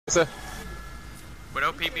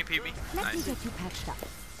Widow, peep me. Let me Nice. get you patched up.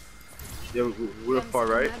 Yeah, we're far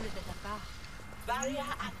right.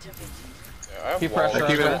 Keep pressure. I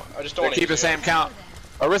just don't want to keep the same count.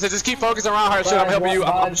 Arissa, just keep focusing around her. Shit, I'm helping you.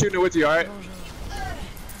 I'm shooting it with you. All right.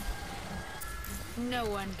 No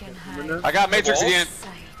one can hide. I got Matrix again.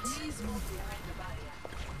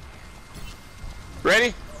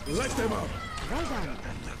 Ready? Let them up. Well done.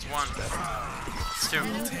 That's one. It's two.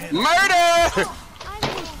 Murder!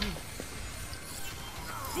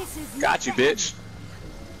 This is Got you, bitch.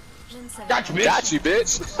 Got you, bitch. Got you,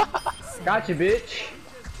 bitch. Got you, bitch.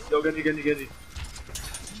 Yo, get you.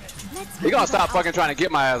 You gonna stop fucking trying to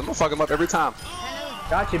get my ass. I'm gonna fuck him up every time.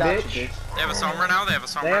 Got you, bitch. They have a Sombra now.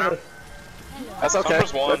 That's okay.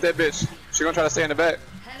 Sombra's one. Let that bitch. She gonna try to stay in the back.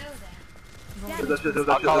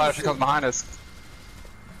 I'll call her if she comes behind us.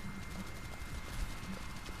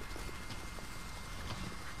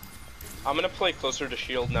 I'm gonna play closer to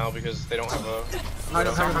shield now because they don't have a. I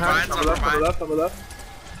don't have a On the left, on the left.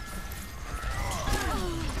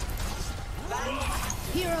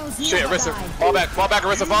 heroes. Shit, never Arissa. die. Fall back,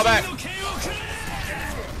 Arissa, fall back.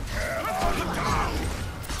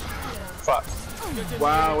 Fuck.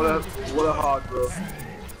 Wow, what a hog, bro.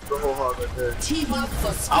 The whole hog right there. I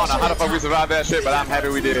don't know how the fuck we survived that shit, but I'm happy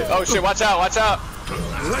we did it. Oh shit, watch out. Let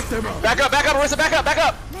them up. Back up, Arissa, back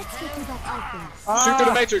up. Let's get you back open. Shoot through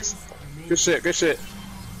the matrix. Good shit.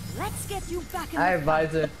 Let's get you back in I the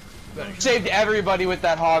advise it. Saved everybody with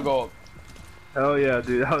that hog ult. Hell yeah,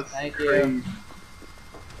 dude. That was Thank crazy. you.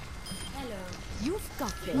 Hello. You've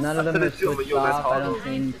got this. None of them have switched Yo, that's off. I don't hog.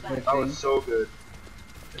 think That was so good.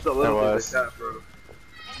 It's a little bit like that, bro.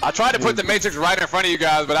 I tried to put the matrix right in front of you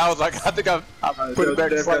guys, but I was like, I think I put it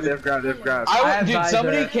back in front of you. They've grabbed. Dude,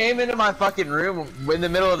 somebody came into my fucking room in the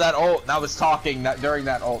middle of that ult and I was talking during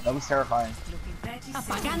that ult. That was terrifying.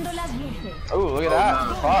 Apagando las luces. Oh, look at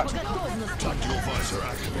that. Fuck.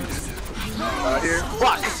 Here.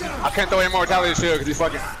 Fuck! I can't throw any more retaliation shield because he's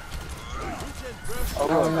fucking.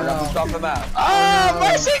 Oh, I got pushed off the map. Oh,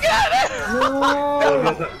 Mercy got it!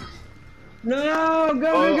 No,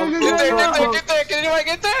 go. Get there! Can anyone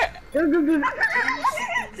get there? Dude,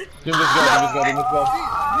 let's go.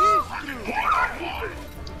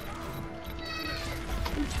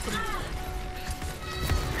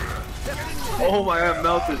 Oh my god,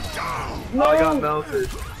 melted. No. I got melted.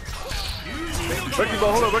 Wrecking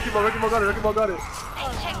ball, hold on, wrecking ball got it.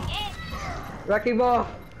 Wrecking ball.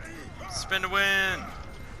 Spin to win.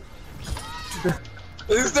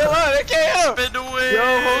 He's still on, they can't help! Spin to win.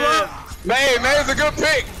 Yo, hold up. May's a good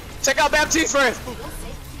pick! Check out Baptiste first!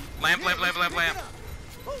 Lamp. Time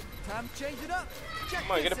to change it up. Check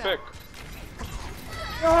Come on, get a pick.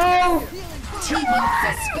 No!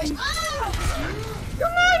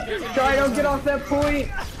 Try, don't get off that point!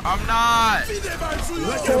 I'm not.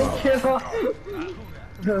 Don't get off!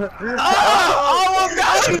 Almost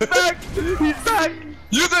got him! He's back!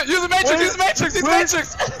 Use the matrix! He's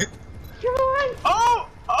matrix! Come on! Oh!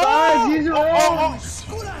 Guys, use your ult!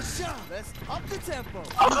 Let's up the tempo.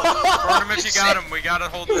 Ornament, you got him. We gotta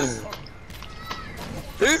hold this.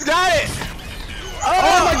 He's got it!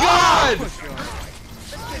 Oh my god!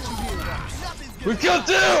 We killed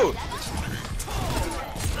two!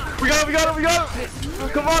 We got him.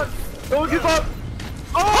 Come on. Don't give up.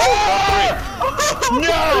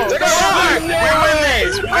 No!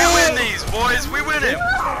 We win these, boys. We win him.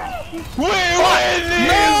 We win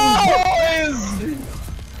these, boys!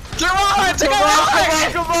 Get on! Take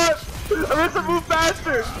it! Come on. Arissa, move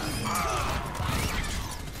faster.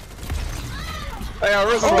 Hey,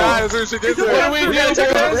 Arissa died as soon as she gets there. What do we do? We gotta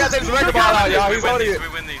take this record ball out, y'all. He's holding it. We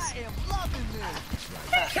win these.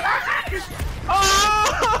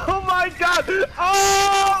 Oh my god.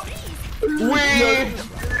 Oh. We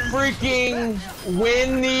freaking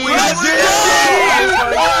win these! We did it! Oh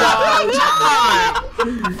my god!